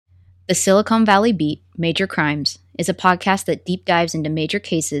The Silicon Valley Beat, Major Crimes, is a podcast that deep dives into major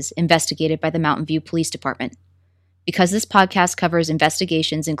cases investigated by the Mountain View Police Department. Because this podcast covers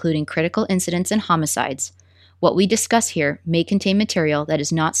investigations including critical incidents and homicides, what we discuss here may contain material that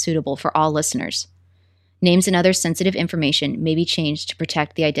is not suitable for all listeners. Names and other sensitive information may be changed to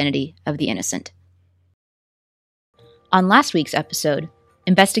protect the identity of the innocent. On last week's episode,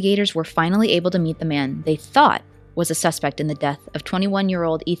 investigators were finally able to meet the man they thought was a suspect in the death of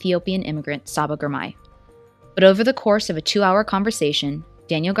 21-year-old Ethiopian immigrant Saba Girmay. But over the course of a 2-hour conversation,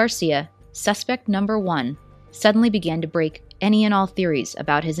 Daniel Garcia, suspect number 1, suddenly began to break any and all theories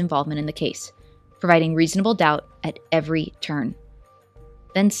about his involvement in the case, providing reasonable doubt at every turn.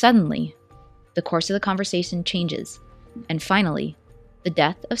 Then suddenly, the course of the conversation changes, and finally, the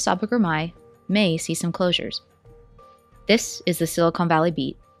death of Saba Girmay may see some closures. This is the Silicon Valley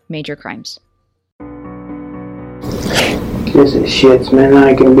Beat, Major Crimes. This is shit, man. I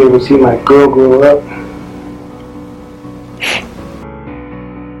ain't gonna be able to see my girl grow up.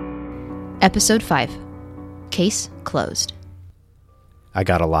 Episode 5. Case closed. I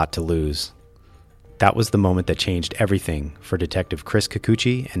got a lot to lose. That was the moment that changed everything for Detective Chris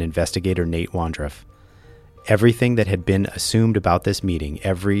Kikuchi and investigator Nate Wandruff. Everything that had been assumed about this meeting,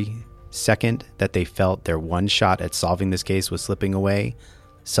 every second that they felt their one shot at solving this case was slipping away,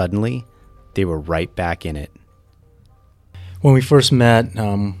 suddenly, they were right back in it. When we first met,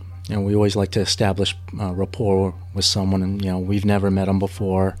 we always like to establish rapport with someone, and we've never met him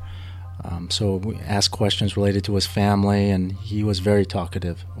before. So we asked questions related to his family, and he was very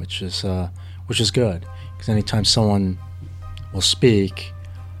talkative, which is good. Because anytime someone will speak,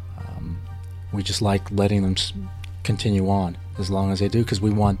 we just like letting them continue on as long as they do, because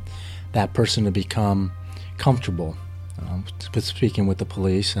we want that person to become comfortable with speaking with the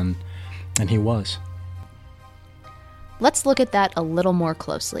police, and he was. Let's look at that a little more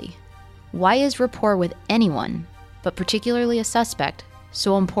closely. Why is rapport with anyone, but particularly a suspect,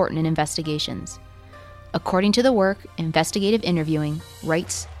 so important in investigations? According to the work Investigative Interviewing,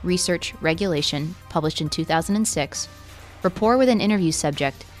 Rights, Research, Regulation, published in 2006, rapport with an interview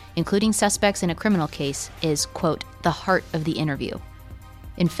subject, including suspects in a criminal case, is, quote, the heart of the interview.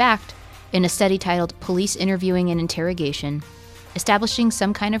 In fact, in a study titled Police Interviewing and Interrogation, establishing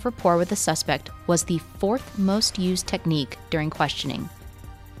some kind of rapport with the suspect was the 4th most used technique during questioning.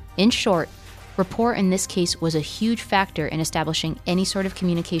 In short, rapport in this case was a huge factor in establishing any sort of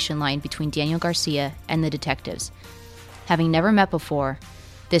communication line between Daniel Garcia and the detectives. Having never met before,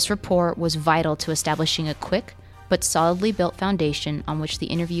 this rapport was vital to establishing a quick but solidly built foundation on which the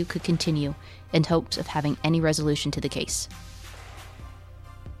interview could continue in hopes of having any resolution to the case.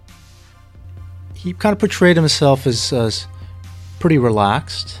 He kind of portrayed himself as pretty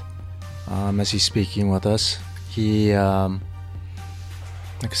relaxed as he's speaking with us. He, like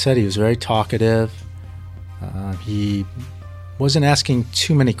I said, he was very talkative. He wasn't asking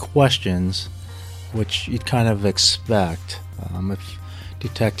too many questions, which you'd kind of expect. If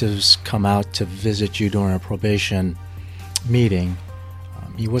detectives come out to visit you during a probation meeting,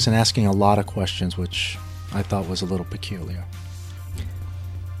 he wasn't asking a lot of questions, which I thought was a little peculiar.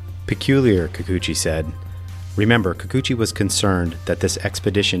 Peculiar, Kikuchi said. Remember, Kikuchi was concerned that this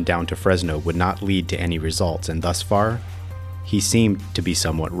expedition down to Fresno would not lead to any results, and thus far, he seemed to be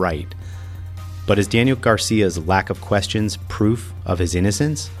somewhat right. But is Daniel Garcia's lack of questions proof of his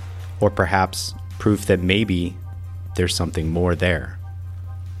innocence? Or perhaps proof that maybe there's something more there?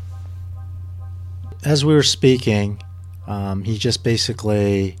 As we were speaking, he just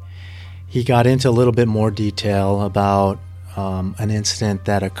basically, he got into a little bit more detail about an incident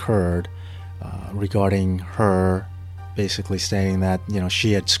that occurred regarding her basically saying that,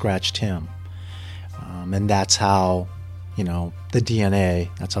 she had scratched him. And that's how, the DNA,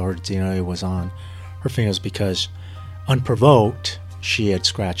 that's how her DNA was on her fingers, because unprovoked, she had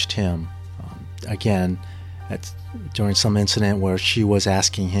scratched him. Again, that's during some incident where she was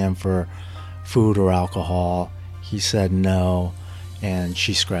asking him for food or alcohol. He said no, and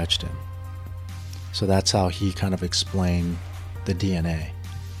she scratched him. So that's how he kind of explained the DNA.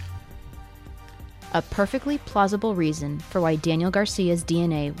 A perfectly plausible reason for why Daniel Garcia's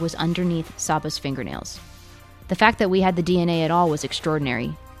DNA was underneath Saba's fingernails. The fact that we had the DNA at all was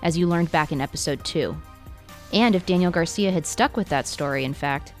extraordinary, as you learned back in episode 2. And if Daniel Garcia had stuck with that story, in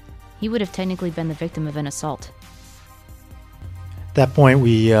fact, he would have technically been the victim of an assault. At that point,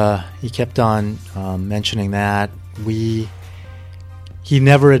 he kept on mentioning that. He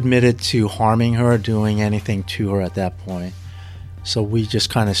never admitted to harming her or doing anything to her at that point. So we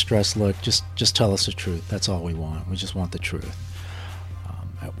just kind of stressed, look, just tell us the truth. That's all we want. We just want the truth.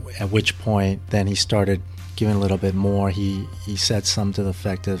 At which point, then he started giving a little bit more, he said something to the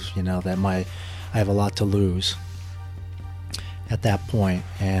effect of, that I have a lot to lose at that point.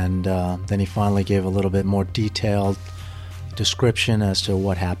 And then he finally gave a little bit more detailed description as to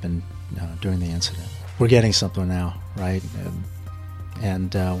what happened during the incident. We're getting something now, right?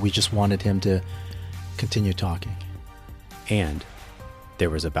 And we just wanted him to continue talking. And there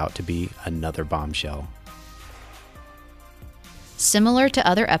was about to be another bombshell. Similar to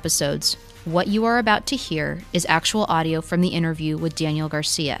other episodes, what you are about to hear is actual audio from the interview with Daniel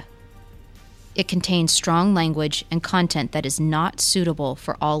Garcia. It contains strong language and content that is not suitable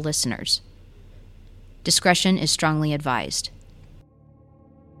for all listeners. Discretion is strongly advised.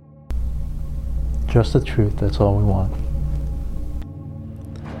 Just the truth, that's all we want.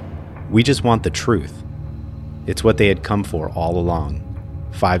 We just want the truth. It's what they had come for all along.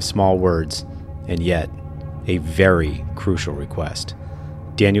 5 small words, and yet a very crucial request.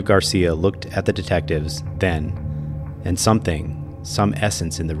 Daniel Garcia looked at the detectives then, and some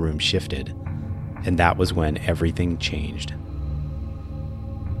essence in the room shifted, and that was when everything changed.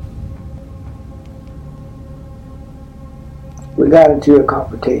 We got into a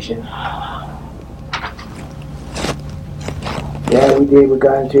confrontation. Yeah, we did. We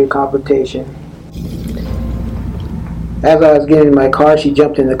got into a confrontation. As I was getting in my car, she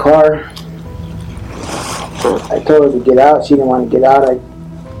jumped in the car. I told her to get out. She didn't want to get out. I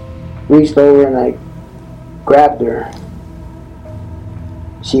reached over and I grabbed her.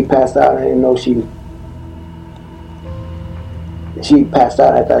 She passed out. I didn't know she passed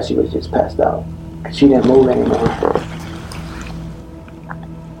out. I thought she was just passed out. She didn't move anymore.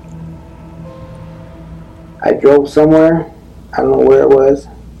 I drove somewhere. I don't know where it was.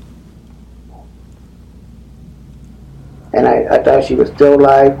 And I thought she was still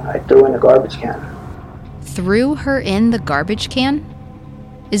alive. I threw her in a garbage can. Threw her in the garbage can?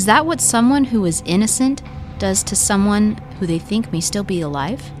 Is that what someone who is innocent does to someone who they think may still be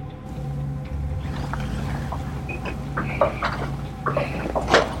alive?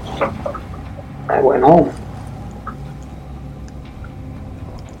 I went home.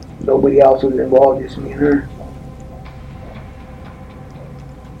 Nobody else was involved, just me and her.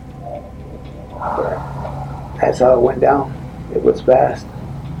 But that's how it went down. It was fast.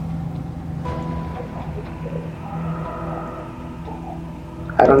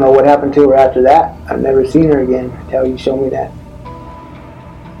 I don't know what happened to her after that. I've never seen her again until you show me that.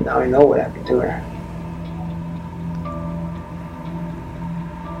 Now I know what happened to her.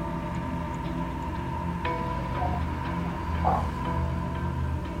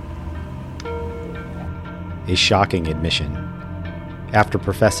 A shocking admission. After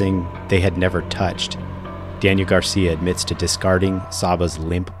professing they had never touched, Daniel Garcia admits to discarding Saba's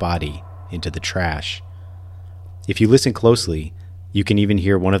limp body into the trash. If you listen closely, you can even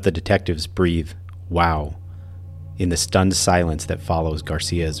hear one of the detectives breathe, "Wow," in the stunned silence that follows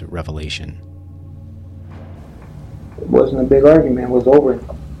Garcia's revelation. It wasn't a big argument. It was over in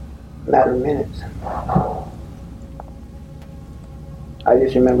a matter of minutes. I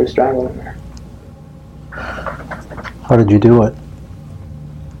just remember strangling her. How did you do it?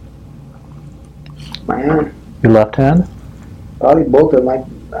 My hand. Your left hand? Probably both of them.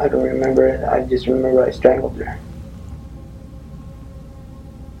 I don't remember it. I just remember I strangled her.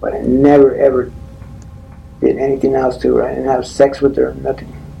 But I never ever did anything else to her. I didn't have sex with her,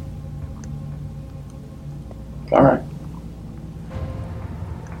 nothing. All right.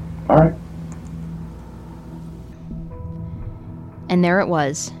 All right. And there it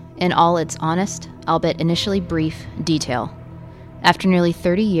was, in all its honest, albeit initially brief, detail. After nearly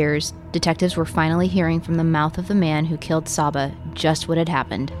 30 years, detectives were finally hearing from the mouth of the man who killed Saba just what had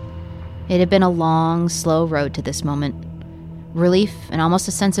happened. It had been a long, slow road to this moment. Relief and almost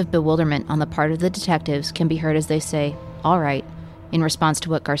a sense of bewilderment on the part of the detectives can be heard as they say, "All right," in response to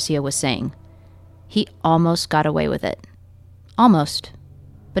what Garcia was saying. He almost got away with it. Almost,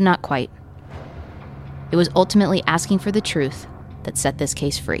 but not quite. It was ultimately asking for the truth that set this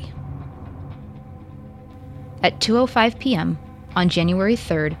case free. At 2:05 p.m. on January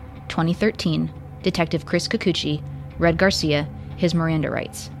 3rd, 2013, Detective Chris Kikuchi read Garcia his Miranda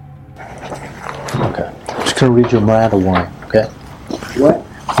rights. Okay. I'm just going to read your Miranda warning, okay? What?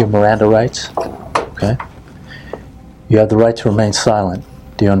 Your Miranda rights, okay? You have the right to remain silent.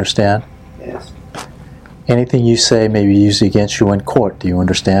 Do you understand? Yes. Anything you say may be used against you in court. Do you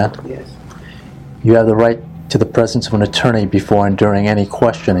understand? Yes. You have the right to the presence of an attorney before and during any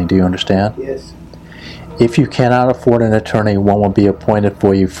questioning. Do you understand? Yes. If you cannot afford an attorney, one will be appointed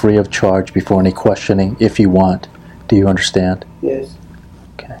for you free of charge before any questioning if you want. Do you understand? Yes.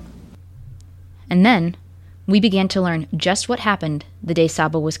 Okay. And then, we began to learn just what happened the day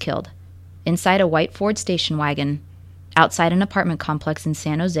Saba was killed. inside a white Ford station wagon, outside an apartment complex in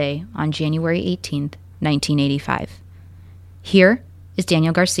San Jose on January 18th, 1985. Here is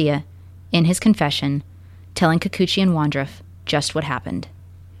Daniel Garcia, in his confession, telling Kikuchi and Wondref just what happened.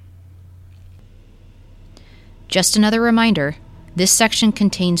 Just another reminder, this section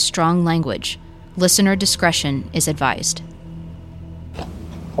contains strong language. Listener discretion is advised.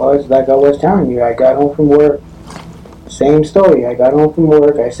 Well, it's like I was telling you, I got home from work, same story. I got home from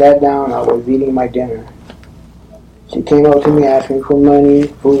work, I sat down, I was eating my dinner. She came up to me asking for money,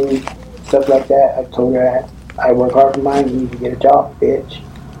 food, stuff like that. I told her I work hard for mine, you need to get a job, bitch.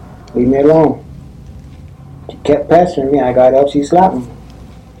 Leave me alone. She kept pestering me, I got up, she slapped me.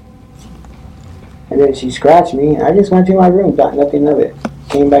 And then she scratched me, I just went to my room, thought nothing of it.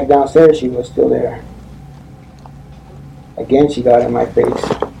 Came back downstairs, she was still there. Again, she got in my face.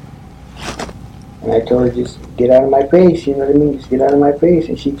 And I told her, just get out of my face, you know what I mean? Just get out of my face.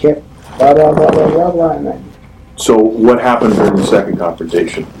 And she kept blah, blah, blah, blah, blah, blah. And So what happened during the second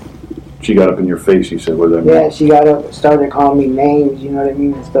confrontation? She got up in your face, you said, what did that mean? yeah, she got up, started calling me names, you know what I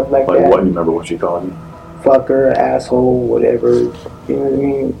mean? And stuff like Like that. what? You remember what she called you? Fucker, asshole, whatever. You know what I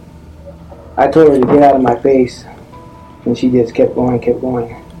mean? I told her to get out of my face. And she just kept going, kept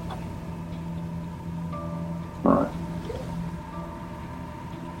going. Alright.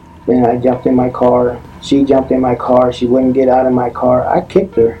 Then I jumped in my car. She jumped in my car. She wouldn't get out of my car. I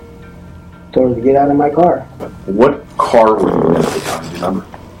kicked her. Told her to get out of my car. What car were you in at the time? Do you remember?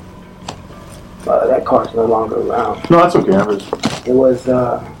 That car's no longer around. No, that's okay. I was, It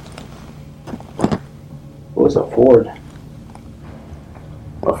was a Ford.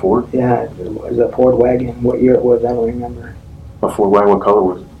 a Ford? Yeah, it was a Ford wagon. What year it was, I don't remember. A Ford wagon? What color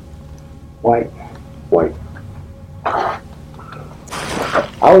was it? White. White.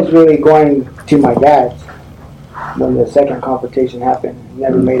 I was really going to my dad's when the second confrontation happened.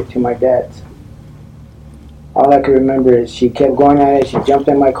 Never made it to my dad's. All I can remember is she kept going at it. She jumped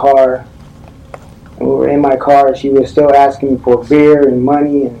in my car. And we were in my car. She was still asking for beer and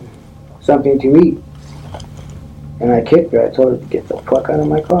money and something to eat. And I kicked her. I told her to get the fuck out of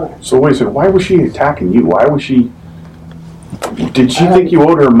my car. So wait a second. Why was she attacking you? Why was she... Did she think you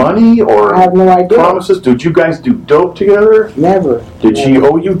owed her money or I have no idea. promises? Did you guys do dope together? Never. Did she Never.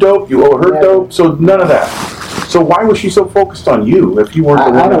 owe you dope? You owe her Never. dope? So none of that. So why was she so focused on you if you weren't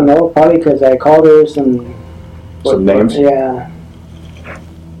the I one? don't know. Probably because I called her some names? Yeah.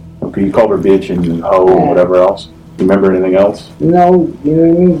 Okay, you called her bitch and hoe and Yeah. whatever else. You remember anything else? No, you know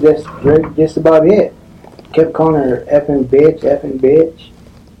what I mean? Just about it. Kept calling her effing bitch.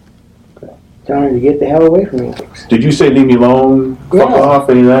 Okay. Telling her to get the hell away from me. Did you say leave me alone, fuck Yeah. off,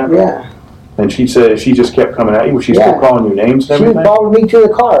 any of that? Yeah. And she said she just kept coming at you? Was she Yeah. still calling you names and She everything? followed me to the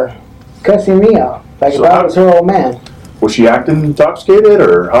car, cussing me out. Like So if I how- was her old man. Was she acting intoxicated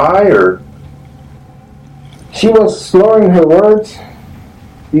or high or? She was slurring her words.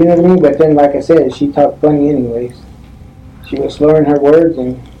 You know what I mean? But then, like I said, she talked funny anyways. She was slurring her words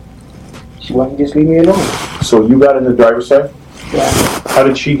and she wouldn't just leave me alone. So you got in the driver's side? Yeah. How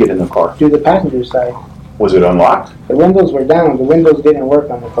did she get in the car? To the passenger side. Was it unlocked? The windows were down. The windows didn't work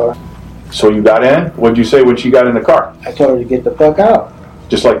on the car. So you got in? What'd you say when she got in the car? I told her to get the fuck out.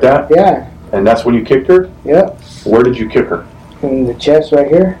 Just like that? Yeah. And that's when you kicked her? Yep. Where did you kick her? In the chest right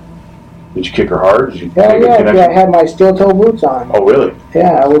here. Did you kick her hard? Did you Yeah, make a yeah, connection? yeah. I had my steel toe boots on. Oh, really?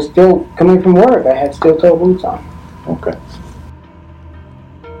 Yeah, I was still coming from work. I had steel toe boots on. Okay.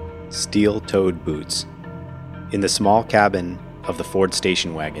 Steel-toed boots. In the small cabin of the Ford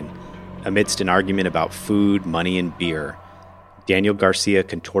station wagon, amidst an argument about food, money, and beer, Daniel Garcia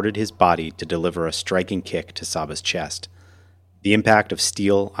contorted his body to deliver a striking kick to Saba's chest. The impact of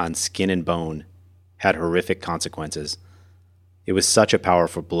steel on skin and bone had horrific consequences. It was such a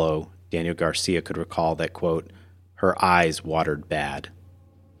powerful blow, Daniel Garcia could recall that, quote, her eyes watered bad.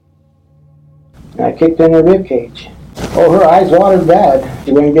 And I kicked her in her rib cage. Oh, her eyes watered bad.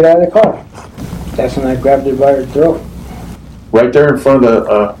 She wouldn't get out of the car. That's when I grabbed her by her throat. Right there in front of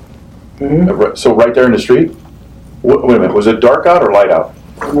the, Mm-hmm. so right there in the street? Wait a minute, was it dark out or light out?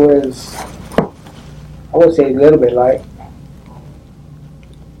 It was, I would say a little bit light.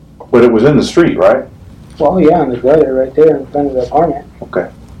 But it was in the street, right? Well, yeah, on the gutter right there in front of the apartment. Okay.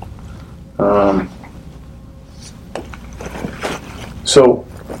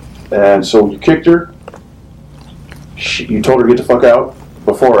 So you kicked her. You told her to get the fuck out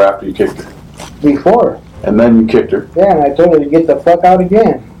before or after you kicked her? Before. And then you kicked her. Yeah, and I told her to get the fuck out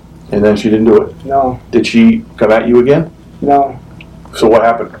again. And then she didn't do it. No, Did she come at you again? no, So what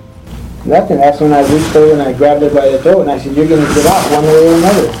happened? nothing. That's when I reached over and I grabbed her by the throat and I said, you're going to get out one way or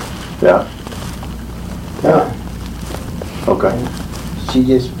another. Yeah. Yeah. Okay. She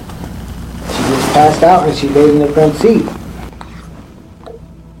just passed out and she laid in the front seat.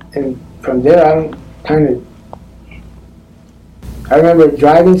 And from there, I remember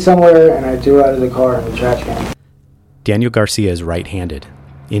driving somewhere and I threw out of the car in the trash can. Daniel Garcia is right-handed.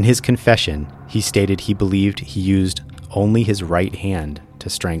 In his confession, he stated he believed he used only his right hand to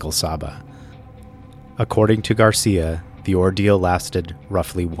strangle Saba. According to Garcia, the ordeal lasted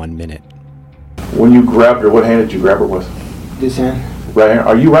roughly 1 minute. When you grabbed her, what hand did you grab her with? This hand? Right hand.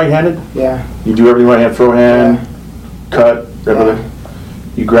 Are you right-handed? Yeah. You do everything right hand, throw hand, Yeah. cut, everything? Yeah.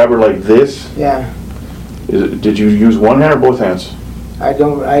 You grab her like this? Yeah. Did you use one hand or both hands? I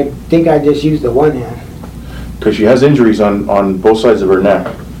think I just used the one hand. Because she has injuries on both sides of her neck.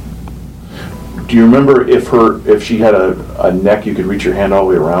 Do you remember if she had a neck you could reach your hand all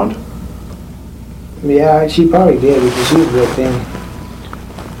the way around? Yeah, she probably did because she was real thin.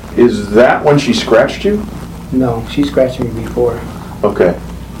 Is that when she scratched you? No, she scratched me before. Okay.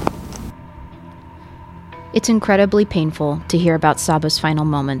 It's incredibly painful to hear about Saba's final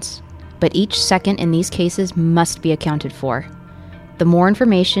moments, but each second in these cases must be accounted for. The more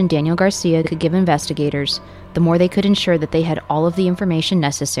information Daniel Garcia could give investigators, the more they could ensure that they had all of the information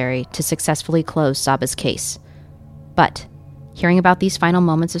necessary to successfully close Saba's case. But hearing about these final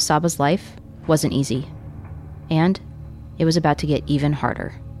moments of Saba's life wasn't easy, and it was about to get even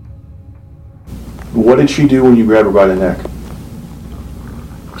harder. What did she do when you grabbed her by the neck?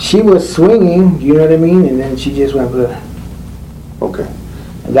 She was swinging, you know what I mean? And then she just went bleh. Okay.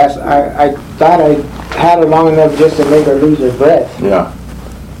 And that's, I thought I had her long enough just to make her lose her breath. Yeah.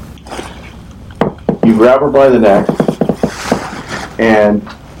 You grab her by the neck, and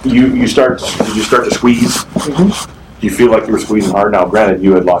did you start to squeeze? Mm-hmm. Do you feel like you were squeezing hard? Now, granted,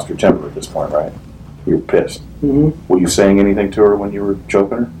 you had lost your temper at this point, right? You were pissed. Mm-hmm. Were you saying anything to her when you were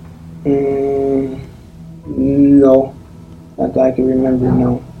choking her? No. Not that I can remember,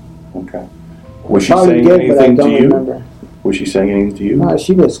 no. Okay. Was she Probably saying did, but I anything to don't you? remember. Was she saying anything to you? No,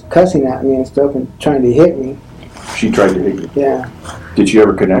 she was cussing at me and stuff and trying to hit me. She tried to hit you? Yeah. Did she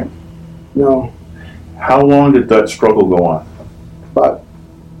ever connect? No. How long did that struggle go on? About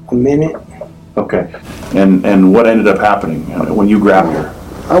a minute. Okay. And what ended up happening when you grabbed her?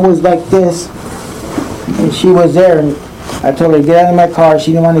 I was like this, and she was there, and I told her to get out of my car.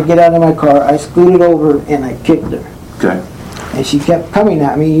 She didn't want to get out of my car. I scooted over and I kicked her. Okay. And she kept coming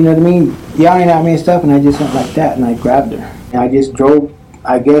at me, you know what I mean, yelling at me and stuff, and I just went like that, and I grabbed her. And I just drove,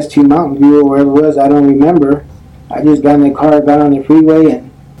 I guess, to Mountain View or wherever it was, I don't remember. I just got in the car, got on the freeway, and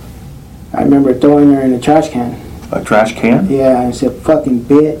I remember throwing her in a trash can. A trash can? Yeah, and said, fucking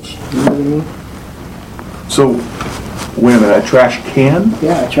bitch, you know what I mean? So, wait a minute, a trash can?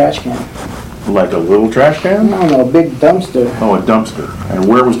 Yeah, a trash can. Like a little trash can? No, a big dumpster. Oh, a dumpster. And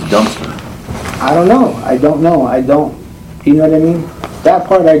where was the dumpster? I don't know. You know what I mean? That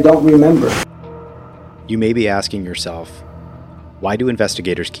part I don't remember. You may be asking yourself, why do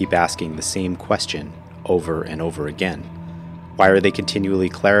investigators keep asking the same question over and over again? Why are they continually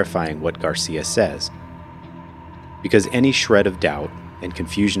clarifying what Garcia says? Because any shred of doubt and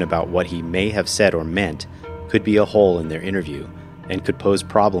confusion about what he may have said or meant could be a hole in their interview and could pose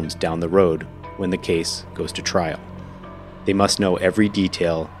problems down the road when the case goes to trial. They must know every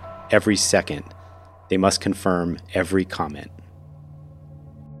detail, every second. They must confirm every comment.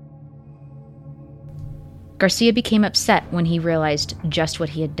 Garcia became upset when he realized just what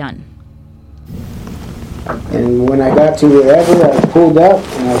he had done. And when I got to wherever, I pulled up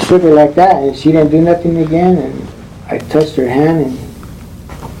and I shook her like that, and she didn't do nothing again, and I touched her hand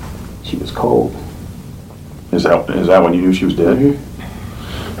and she was cold. Is that when you knew she was dead?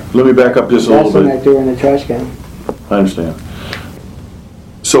 Mm-hmm. Let me back up just a That's little when I bit. threw her in the trash can. I understand.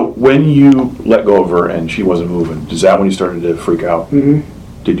 So when you let go of her and she wasn't moving, is that when you started to freak out? Mm-hmm.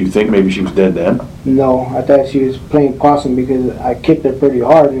 Did you think maybe she was dead then? No, I thought she was playing possum because I kicked her pretty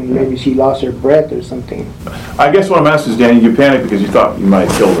hard and maybe she lost her breath or something. I guess what I'm asking is, Danny, you panicked because you thought you might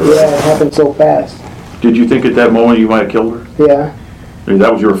have killed her. Yeah, it happened so fast. Did you think at that moment you might have killed her? Yeah. I mean,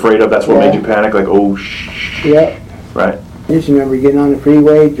 that was you were afraid of? That's what Yeah. made you panic? Like, oh, shh. Yep. Right? I just remember getting on the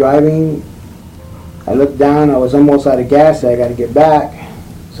freeway, driving. I looked down, I was almost out of gas, I got to get back.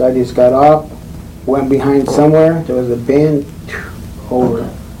 So I just got off, went behind somewhere, there was a bend, over.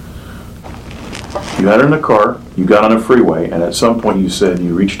 You had her in the car, you got on a freeway, and at some point you said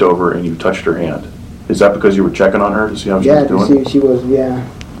you reached over and you touched her hand. Is that because you were checking on her to see how she Yeah, was to doing? see if she was, yeah.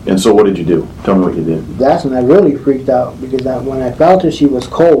 And so what did you do? Tell me what you did. That's when I really freaked out because when I felt her, she was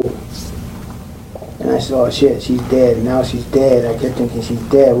cold. And I said, oh shit, she's dead. Now she's dead. I kept thinking she's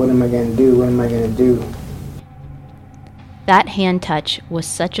dead. What am I going to do? What am I going to do? That hand touch was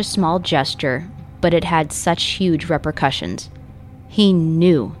such a small gesture, but it had such huge repercussions. He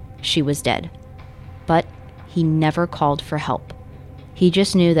knew she was dead. But he never called for help. He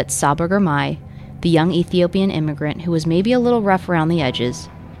just knew that Saba Girmay, the young Ethiopian immigrant who was maybe a little rough around the edges,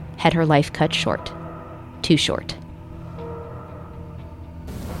 had her life cut short. Too short.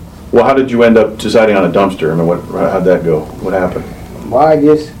 Well, how did you end up deciding on a dumpster? I mean, how'd that go? What happened? Well,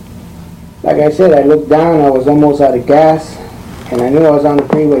 like I said, I looked down, I was almost out of gas, and I knew I was on the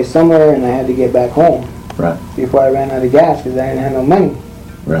freeway somewhere, and I had to get back home. Right. Before I ran out of gas, because I didn't have no money.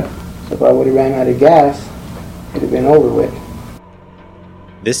 Right. So if I would have ran out of gas, it would have been over with.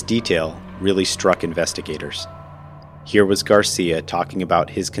 This detail really struck investigators. Here was Garcia talking about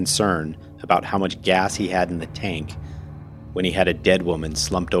his concern about how much gas he had in the tank when he had a dead woman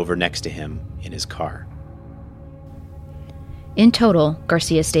slumped over next to him in his car. In total,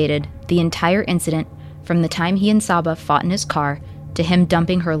 Garcia stated, the entire incident, from the time he and Saba fought in his car to him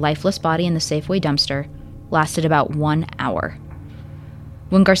dumping her lifeless body in the Safeway dumpster, lasted about 1 hour.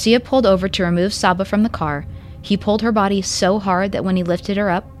 When Garcia pulled over to remove Saba from the car, he pulled her body so hard that when he lifted her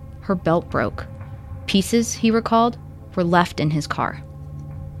up, her belt broke. Pieces, he recalled, were left in his car.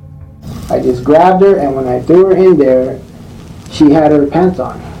 I just grabbed her, and when I threw her in there, she had her pants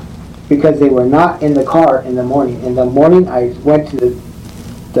on because they were not in the car in the morning. In the morning, I went to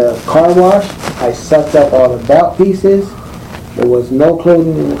the car wash. I sucked up all the belt pieces. There was no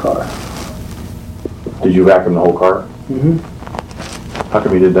clothing in the car. Did you vacuum the whole car? Mm-hmm. How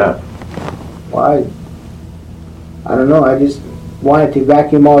come you did that? Well, I don't know. I just wanted to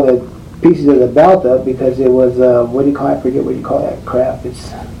vacuum all the pieces of the belt up because it was, what do you call it? I forget what you call that crap.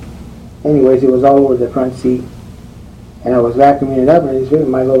 Anyways, it was all over the front seat. And I was vacuuming it up, and I just figured,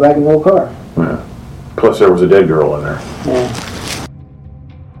 might as well vacuum the whole car. Yeah. Plus there was a dead girl in there. Yeah.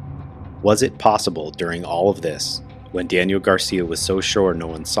 Was it possible during all of this, when Daniel Garcia was so sure no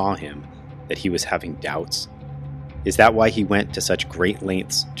one saw him, that he was having doubts? Is that why he went to such great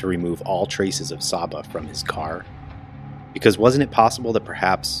lengths to remove all traces of Saba from his car? Because wasn't it possible that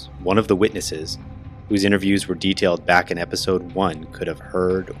perhaps one of the witnesses, whose interviews were detailed back in episode 1, could have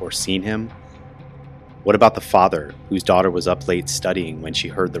heard or seen him? What about the father, whose daughter was up late studying when she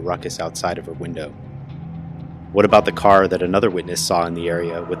heard the ruckus outside of her window? What about the car that another witness saw in the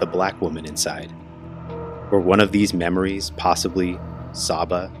area with a black woman inside? Were one of these memories possibly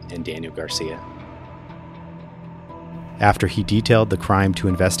Saba and Daniel Garcia? After he detailed the crime to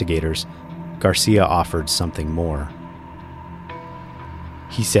investigators, Garcia offered something more.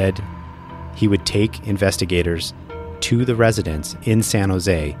 He said he would take investigators to the residence in San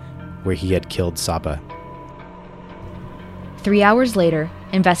Jose where he had killed Saba. 3 hours later,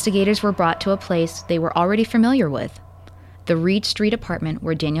 investigators were brought to a place they were already familiar with, the Reed Street apartment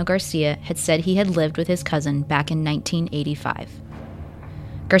where Daniel Garcia had said he had lived with his cousin back in 1985.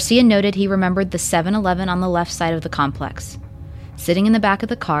 Garcia noted he remembered the 7-Eleven on the left side of the complex. Sitting in the back of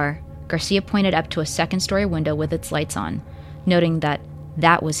the car, Garcia pointed up to a second-story window with its lights on, noting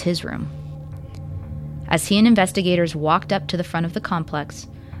that was his room. As he and investigators walked up to the front of the complex,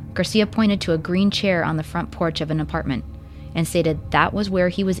 Garcia pointed to a green chair on the front porch of an apartment and stated that was where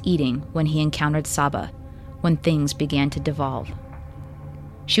he was eating when he encountered Saba, when things began to devolve.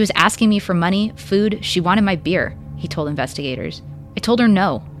 She was asking me for money, food, she wanted my beer, he told investigators. I told her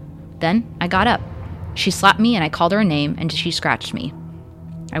no. Then I got up. She slapped me and I called her a name and she scratched me.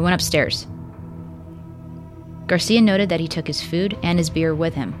 I went upstairs. Garcia noted that he took his food and his beer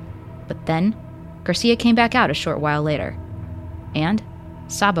with him, but then Garcia came back out a short while later, and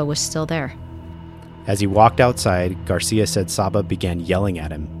Saba was still there. As he walked outside, Garcia said Saba began yelling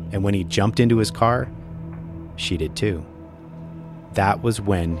at him, and when he jumped into his car, she did too. That was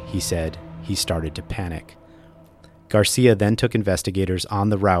when, he said, he started to panic. Garcia then took investigators on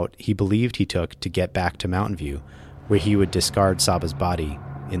the route he believed he took to get back to Mountain View, where he would discard Saba's body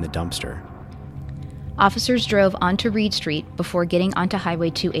in the dumpster. Officers drove onto Reed Street before getting onto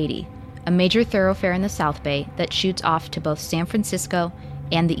Highway 280, a major thoroughfare in the South Bay that shoots off to both San Francisco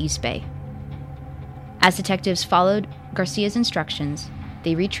and the East Bay. As detectives followed Garcia's instructions,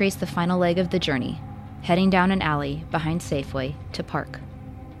 they retraced the final leg of the journey, heading down an alley behind Safeway to park.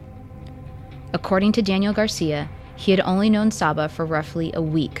 According to Daniel Garcia, he had only known Saba for roughly a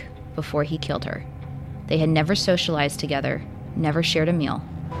week before he killed her. They had never socialized together, never shared a meal.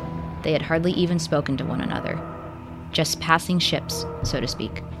 They had hardly even spoken to one another. Just passing ships, so to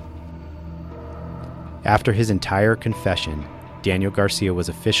speak. After his entire confession, Daniel Garcia was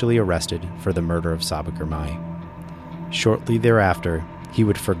officially arrested for the murder of Saba Girmay. Shortly thereafter, he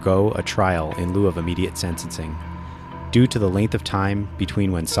would forgo a trial in lieu of immediate sentencing. Due to the length of time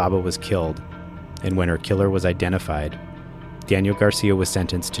between when Saba was killed and when her killer was identified, Daniel Garcia was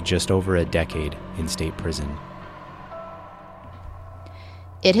sentenced to just over a decade in state prison.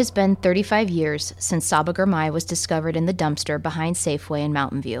 It has been 35 years since Saba Gurmai was discovered in the dumpster behind Safeway in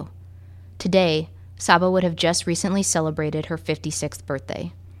Mountain View. Today, Saba would have just recently celebrated her 56th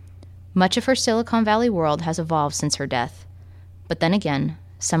birthday. Much of her Silicon Valley world has evolved since her death. But then again,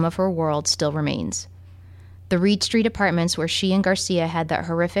 some of her world still remains. The Reed Street apartments where she and Garcia had that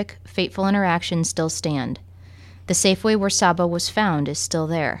horrific, fateful interaction still stand. The Safeway where Saba was found is still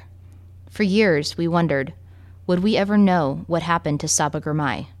there. For years, we wondered, would we ever know what happened to Saba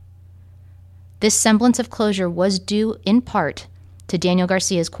Gurmai? This semblance of closure was due, in part, to Daniel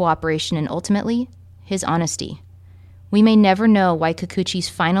Garcia's cooperation and ultimately, his honesty. We may never know why Kikuchi's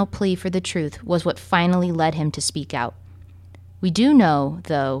final plea for the truth was what finally led him to speak out. We do know,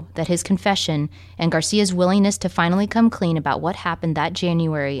 though, that his confession and Garcia's willingness to finally come clean about what happened that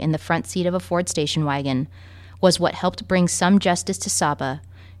January in the front seat of a Ford station wagon was what helped bring some justice to Saba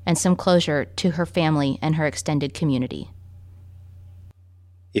and some closure to her family and her extended community.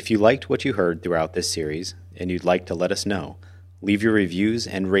 If you liked what you heard throughout this series and you'd like to let us know, leave your reviews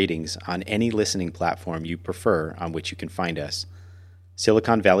and ratings on any listening platform you prefer on which you can find us.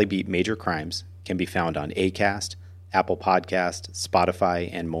 Silicon Valley Beat Major Crimes can be found on Acast, Apple Podcast, Spotify,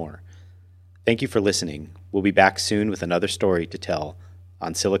 and more. Thank you for listening. We'll be back soon with another story to tell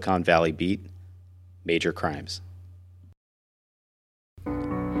on Silicon Valley Beat Major Crimes.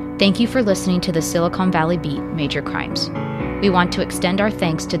 Thank you for listening to the Silicon Valley Beat Major Crimes. We want to extend our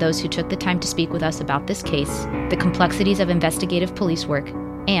thanks to those who took the time to speak with us about this case, the complexities of investigative police work,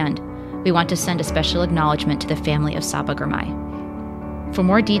 and we want to send a special acknowledgement to the family of Saba Gurmai. For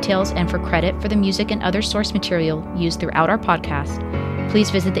more details and for credit for the music and other source material used throughout our podcast,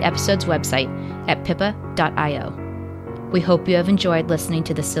 please visit the episode's website at pippa.io. We hope you have enjoyed listening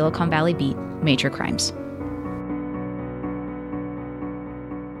to the Silicon Valley Beat Major Crimes.